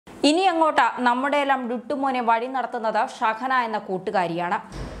ഇനി അങ്ങോട്ട് നമ്മുടെയെല്ലാം ഡുട്ടുമോനെ വഴി നടത്തുന്നത് ഷഹന എന്ന കൂട്ടുകാരിയാണ്.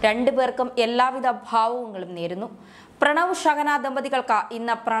 രണ്ടുപേർക്കും എല്ലാവിധ ഭാവുകങ്ങളും നേരുന്നു. പ്രണവ് ഷഹന ദമ്പതികൾക്ക്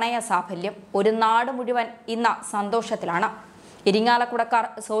ഇന്ന് പ്രണയ സാഫല്യം. ഒരു നാട് മുഴുവൻ ഇന്ന് സന്തോഷത്തിലാണ്. ഇരിങ്ങാലക്കുടക്കാർ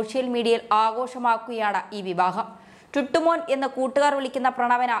സോഷ്യൽ മീഡിയയിൽ ആഘോഷമാക്കുകയാണ് ഈ വിവാഹം. ടുട്ടുമോൻ എന്ന് കൂട്ടുകാർ വിളിക്കുന്ന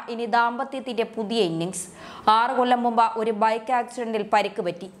പ്രണവന ഇനി ദാമ്പത്യത്തിന്റെ പുതിയ ഇന്നിങ്സ്. 6 കൊല്ലം മുമ്പ് ഒരു ബൈക്ക് ആക്സിഡന്റിൽ പരിക്ക്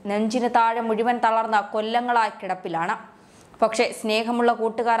പറ്റി നെഞ്ചിന് താഴെ മുഴുവൻ തളർന്ന കൊല്ലങ്ങളായി കിടപ്പിലാണ്. പക്ഷേ സ്നേഹമുള്ള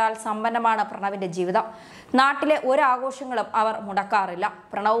കൂട്ടുകാരാൽ സമ്പന്നമാണ് പ്രണവിന്റെ ജീവിതം. നാട്ടിലെ ഒരാഘോഷങ്ങളും അവർ മുടക്കാറില്ല.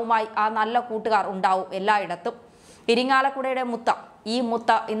 പ്രണവുമായി ആ നല്ല കൂട്ടുകാർ ഉണ്ടാവും എല്ലായിടത്തും. ഇരിങ്ങാലക്കുടയുടെ മുത്ത, ഈ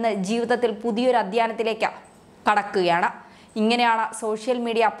മുത്ത ഇന്ന് ജീവിതത്തിൽ പുതിയൊരു അധ്യായത്തിലേക്ക് കടക്കുകയാണ്. ഇങ്ങനെയാണ് സോഷ്യൽ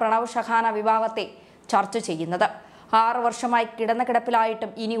മീഡിയ പ്രണവ് ഷഹാന വിവാഹത്തെ ചർച്ച ചെയ്യുന്നത്. 6 വർഷമായി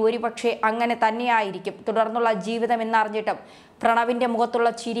കിടപ്പിലായിട്ടും ഇനി ഒരുപക്ഷെ അങ്ങനെ തന്നെയായിരിക്കും തുടർന്നുള്ള ജീവിതം എന്നറിഞ്ഞിട്ടും പ്രണവിന്റെ മുഖത്തുള്ള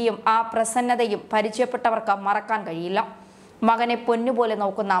ചിരിയും ആ പ്രസന്നതയും പരിചയപ്പെട്ടവർക്ക് മറക്കാൻ കഴിയില്ല. മകനെ പൊന്നുപോലെ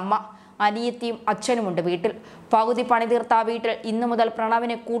നോക്കുന്ന അമ്മ, അനിയത്തിയും അച്ഛനുമുണ്ട് വീട്ടിൽ. പകുതി പണിതീർത്ത വീട്ടിൽ ഇന്നു മുതൽ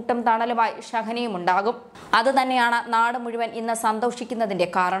പ്രണവിന് കൂട്ടും തണലുമായി ഷഹനയും ഉണ്ടാകും. അതുതന്നെയാണ് നാട് മുഴുവൻ ഇന്ന് സന്തോഷിക്കുന്നതിന്റെ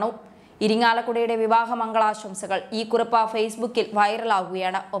കാരണവും. ഇരിങ്ങാലക്കുടയുടെ വിവാഹ മംഗളാശംസകൾ. ഈ കുറിപ്പ് ഫേസ്ബുക്കിൽ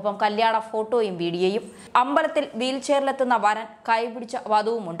വൈറലാവുകയാണ്. ഒപ്പം കല്യാണ ഫോട്ടോയും വീഡിയോയും. അമ്പലത്തിൽ വീൽ ചെയറിലെത്തുന്ന വരൻ, കൈപിടിച്ച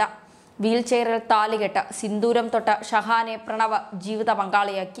വധുവുമുണ്ട്. വീൽ ചെയറിൽ താലികെട്ട്, സിന്ദൂരം തൊട്ട് ഷഹാനെ പ്രണവ് ജീവിത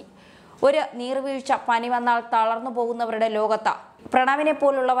പങ്കാളിയാക്കി. ഒരു നീർവീഴ്ച, പനി വന്നാൽ തളർന്നു പോകുന്നവരുടെ ലോകത്ത് പ്രണവിനെ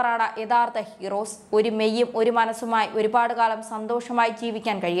പോലുള്ളവരാണ് യഥാർത്ഥ ഹീറോസ്. ഒരു മെയ്യും ഒരു മനസ്സുമായി ഒരുപാട് കാലം സന്തോഷമായി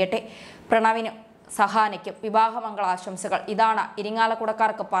ജീവിക്കാൻ കഴിയട്ടെ. പ്രണവിനും സഹാനയ്ക്കും വിവാഹമംഗളാശംസകൾ. ഇതാണ്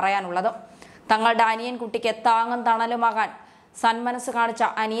ഇരിങ്ങാലക്കുടക്കാർക്ക് പറയാനുള്ളത്. തങ്ങളുടെ അനിയൻ കുട്ടിക്ക് താങ്ങും തണലുമാകാൻ സന്മനസ് കാണിച്ച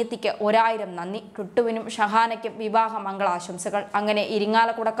അനിയത്തിക്ക് 1000 നന്ദി. ടുട്ടുവിനും ഷഹാനയ്ക്കും വിവാഹമംഗളാശംസകൾ. അങ്ങനെ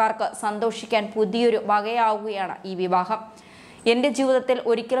ഇരിങ്ങാലക്കുടക്കാർക്ക് സന്തോഷിക്കാൻ പുതിയൊരു വകയാവുകയാണ് ഈ വിവാഹം. എൻ്റെ ജീവിതത്തിൽ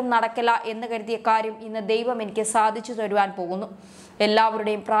ഒരിക്കലും നടക്കില്ല എന്ന് കരുതിയ കാര്യം ഇന്ന് ദൈവം എനിക്ക് സാധിച്ചു തരുവാൻ പോകുന്നു.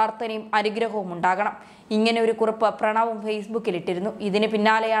 എല്ലാവരുടെയും പ്രാർത്ഥനയും അനുഗ്രഹവും ഉണ്ടാകണം. ഇങ്ങനെ ഒരു കുറിപ്പ് പ്രണവും ഫേസ്ബുക്കിൽ ഇട്ടിരുന്നു. ഇതിന്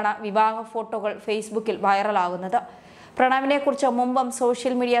പിന്നാലെയാണ് വിവാഹ ഫോട്ടോകൾ ഫേസ്ബുക്കിൽ വൈറലാകുന്നത്. പ്രണവിനെ കുറിച്ച് മുമ്പും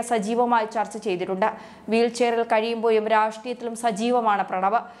സോഷ്യൽ മീഡിയ സജീവമായി ചർച്ച ചെയ്തിട്ടുണ്ട്. വീൽ ചെയറിൽ കഴിയുമ്പോഴും രാഷ്ട്രീയത്തിലും സജീവമാണ്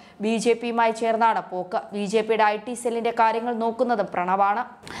പ്രണവ്. BJPയുമായി ചേർന്നാണ് പോക്ക്. BJPയുടെ IT സെല്ലിന്റെ കാര്യങ്ങൾ നോക്കുന്നതും പ്രണവാണ്.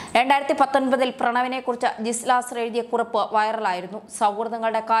 2019 പ്രണവിനെ കുറിച്ച് ജിസ്ലാസർ എഴുതിയ കുറിപ്പ് വൈറലായിരുന്നു.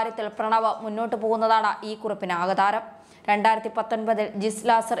 സൗഹൃദങ്ങളുടെ കാര്യത്തിൽ പ്രണവ് മുന്നോട്ട് പോകുന്നതാണ് ഈ കുറിപ്പിന് ആധാരം. 2019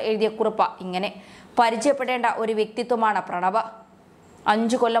 ജിസ്ലാസർ എഴുതിയ കുറിപ്പ് ഇങ്ങനെ: പരിചയപ്പെടേണ്ട ഒരു വ്യക്തിത്വമാണ് പ്രണവ്.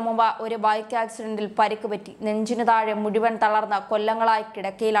 5 കൊല്ലം മുമ്പ് ഒരു ബൈക്ക് ആക്സിഡന്റിൽ പരിക്ക് പറ്റി നെഞ്ചിനു താഴെ മുഴുവൻ തളർന്ന കൊല്ലങ്ങളായി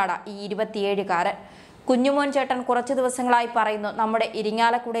കിടക്കയിലാണ് ഈ 27-കാരൻ. കുഞ്ഞുമോൻ ചേട്ടൻ കുറച്ചു ദിവസങ്ങളായി പറയുന്നു, നമ്മുടെ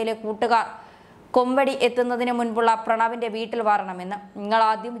ഇരിങ്ങാലക്കുടയിലെ കൂട്ടുകാർ കൊമ്പടി എത്തുന്നതിന് മുൻപുള്ള പ്രണവിന്റെ വീട്ടിൽ വരണമെന്ന്. നിങ്ങൾ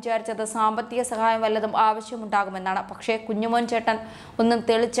ആദ്യം വിചാരിച്ചത് സാമ്പത്തിക സഹായം വല്ലതും ആവശ്യമുണ്ടാകുമെന്നാണ്. പക്ഷേ കുഞ്ഞുമോൻ ചേട്ടൻ ഒന്നും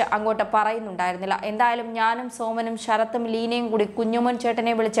തെളിച്ച് അങ്ങോട്ട് പറയുന്നുണ്ടായിരുന്നില്ല. എന്തായാലും ഞാനും സോമനും ശരത്തും ലീനയും കൂടി കുഞ്ഞുമോൻ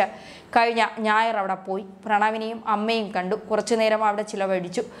ചേട്ടനെ വിളിച്ച് കഴിഞ്ഞ ഞായർ അവിടെ പോയി. പ്രണവിനെയും അമ്മയും കണ്ടു. കുറച്ചു നേരം അവിടെ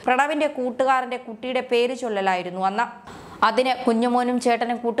ചിലവഴിച്ചു. പ്രണവിന്റെ കൂട്ടുകാരന്റെ കുട്ടിയുടെ പേര് ചൊല്ലലായിരുന്നു അന്ന്. അതിന് കുഞ്ഞുമോനും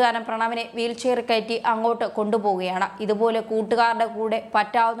ചേട്ടനും കൂട്ടുകാരൻ പ്രണവിനെ വീൽ ചെയറിൽ കയറ്റി അങ്ങോട്ട് കൊണ്ടുപോവുകയാണ്. ഇതുപോലെ കൂട്ടുകാരുടെ കൂടെ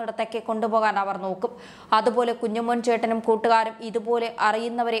പറ്റാവുന്നിടത്തൊക്കെ കൊണ്ടുപോകാൻ അവർ നോക്കും. അതുപോലെ കുഞ്ഞുമോൻ ചേട്ടനും കൂട്ടുകാരും ഇതുപോലെ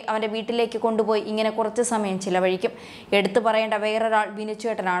അറിയുന്നവരെ അവൻ്റെ വീട്ടിലേക്ക് കൊണ്ടുപോയി ഇങ്ങനെ കുറച്ച് സമയം ചിലവഴിക്കും. എടുത്തു പറയേണ്ട വേറൊരാൾ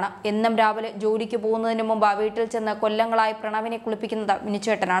വിനുചേട്ടനാണ്. എന്നും രാവിലെ ജോലിക്ക് പോകുന്നതിന് മുമ്പ് വീട്ടിൽ ചെന്ന് കൊല്ലങ്ങളായി പ്രണവിനെ കുളിപ്പിക്കുന്നത്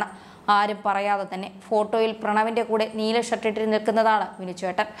വിനുചേട്ടനാണ്. ആരും പറയാതെ തന്നെ ഫോട്ടോയിൽ പ്രണവിന്റെ കൂടെ നീല ഷർട്ടിട്ട് നിൽക്കുന്നതാണ്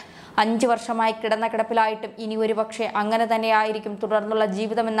വിനുചേട്ടൻ. 5 വർഷമായി കിടപ്പിലായിട്ടും ഇനി ഒരുപക്ഷെ അങ്ങനെ തന്നെയായിരിക്കും തുടർന്നുള്ള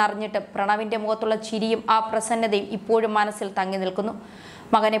ജീവിതമെന്നറിഞ്ഞിട്ടും പ്രണവിന്റെ മുഖത്തുള്ള ചിരിയും ആ പ്രസന്നതയും ഇപ്പോഴും മനസ്സിൽ തങ്ങി നിൽക്കുന്നു.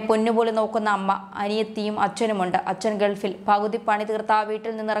 മകനെ പൊന്നുപോലെ നോക്കുന്ന അമ്മ, അനിയത്തിയും അച്ഛനുമുണ്ട്. അച്ഛൻ ഗൾഫിൽ. പകുതി പണി തീർത്ത ആ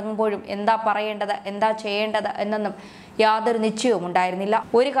വീട്ടിൽ നിന്നിറങ്ങുമ്പോഴും എന്താ പറയേണ്ടത്, എന്താ ചെയ്യേണ്ടത് എന്നൊന്നും യാതൊരു നിശ്ചയവും ഉണ്ടായിരുന്നില്ല.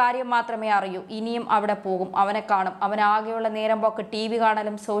 ഒരു കാര്യം മാത്രമേ അറിയൂ, ഇനിയും അവിടെ പോകും, അവനെ കാണും. അവനാകെയുള്ള നേരം പോക്ക് TV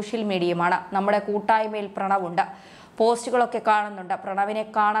കാണലും സോഷ്യൽ മീഡിയയുമാണ്. നമ്മുടെ കൂട്ടായ്മയിൽ പ്രണവുണ്ട്. പോസ്റ്റുകളൊക്കെ കാണുന്നുണ്ട്. പ്രണവിനെ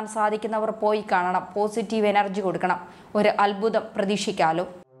കാണാൻ സാധിക്കുന്നവർ പോയി കാണണം. പോസിറ്റീവ് എനർജി കൊടുക്കണം. ഒരു അത്ഭുതം പ്രതീക്ഷിക്കാലോ.